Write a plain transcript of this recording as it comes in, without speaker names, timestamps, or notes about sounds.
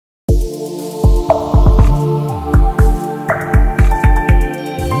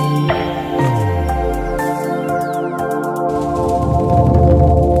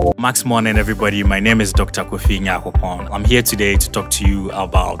Max morning, everybody. My name is Dr. Kofi Nyakopon. I'm here today to talk to you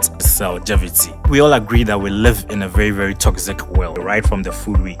about longevity. We all agree that we live in a very toxic world, right from the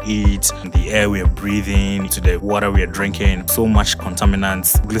food we eat, the air we are breathing, to the water we are drinking, so much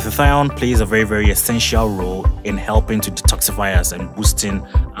contaminants. Glutathione plays a very essential role in helping to detoxify us and boosting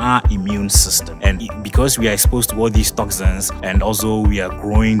our immune system. And because we are exposed to all these toxins and also we are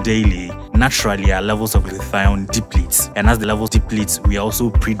growing daily, naturally our levels of glutathione depletes. And as the levels deplete, we are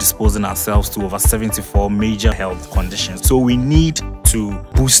also predisposing ourselves to over 74 major health conditions. So we need to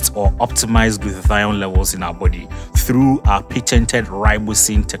boost or optimize glutathione levels in our body through our patented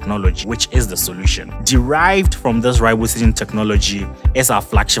ribosine technology, which is the solution. Derived from this ribosine technology is our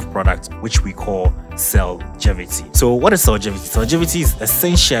flagship product, which we call Cellgevity. So what is Cellgevity? Cellgevity is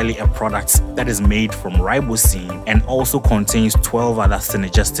essentially a product that is made from ribosine and also contains 12 other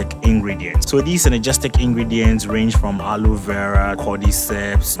synergistic ingredients. So these synergistic ingredients range from aloe vera,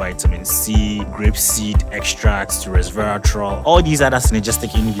 cordyceps, vitamin C, grapeseed extracts to resveratrol. All these other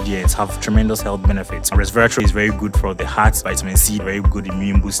synergistic ingredients have tremendous health benefits. Resveratrol is very good for the heart, vitamin C, very good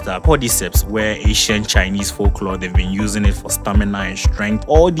immune booster. Cordyceps, where Asian Chinese folklore, they've been using it for stamina and strength.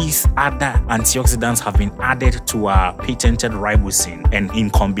 All these other antioxidants have been added to our patented ribosine, and in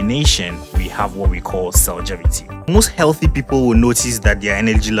combination we have what we call Cellgevity. Most healthy people will notice that their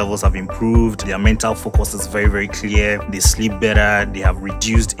energy levels have improved, their mental focus is very clear, they sleep better, they have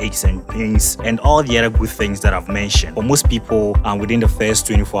reduced aches and pains, and all the other good things that I've mentioned. For most people, within the first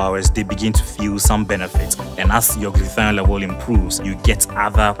 24 hours, they begin to feel some benefits, and as your glutathione level improves, you get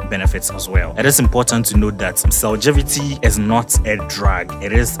other benefits as well. It is important to note that Cellgevity is not a drug,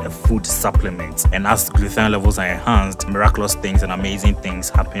 it is a food supplement, and as glutathione levels are enhanced, miraculous things and amazing things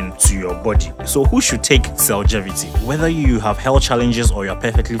happen to your body. So who should take Cellgevity? Whether you have health challenges or you're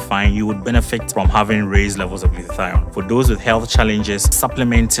perfectly fine, you would benefit from having raised levels of glutathione. For those with health challenges,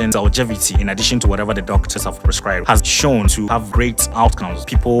 supplementing Cellgevity in addition to whatever the doctors have prescribed has shown to have great outcomes.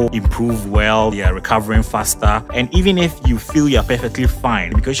 People improve well, they are recovering faster, and even if you feel you're perfectly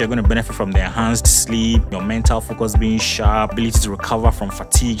fine, because you're going to benefit from the enhanced sleep, your mental focus being sharp, ability to recover from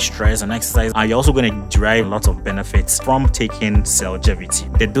fatigue, stress and exercise, and you're also going to derive lots of benefits from taking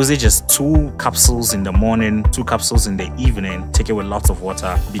Cellgevity. The dosage is 2 capsules in the morning, 2 capsules in the evening. Take it with lots of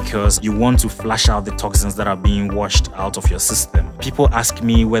water because you want to flush out the toxins that are being washed out of your system. People ask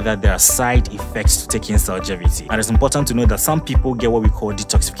me whether there are side effects to taking Cellgevity, and it's important to know that some people get what we call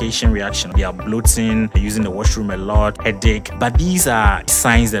detoxification reaction. They are bloating, they're using the washroom a lot, headache, but these are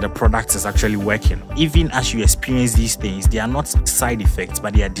signs that the product is actually working. Even as you experience these things, they are not side effects,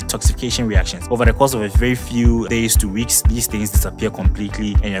 but they are detoxification reactions. Over the course of a very few days to weeks, these things disappear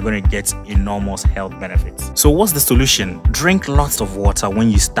completely and you're going to get enormous health benefits. So what's the solution? Drink lots of water when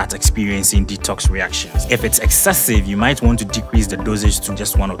you start experiencing detox reactions. If it's excessive, you might want to decrease the dosage to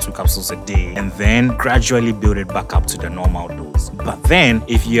just 1 or 2 capsules a day and then gradually build it back up to the normal dose. But then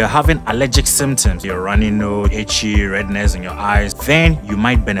if you're having allergic symptoms, you're running nose, itchy, redness in your eyes, then you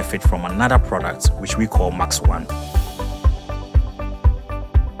might benefit from another product which we call Max One.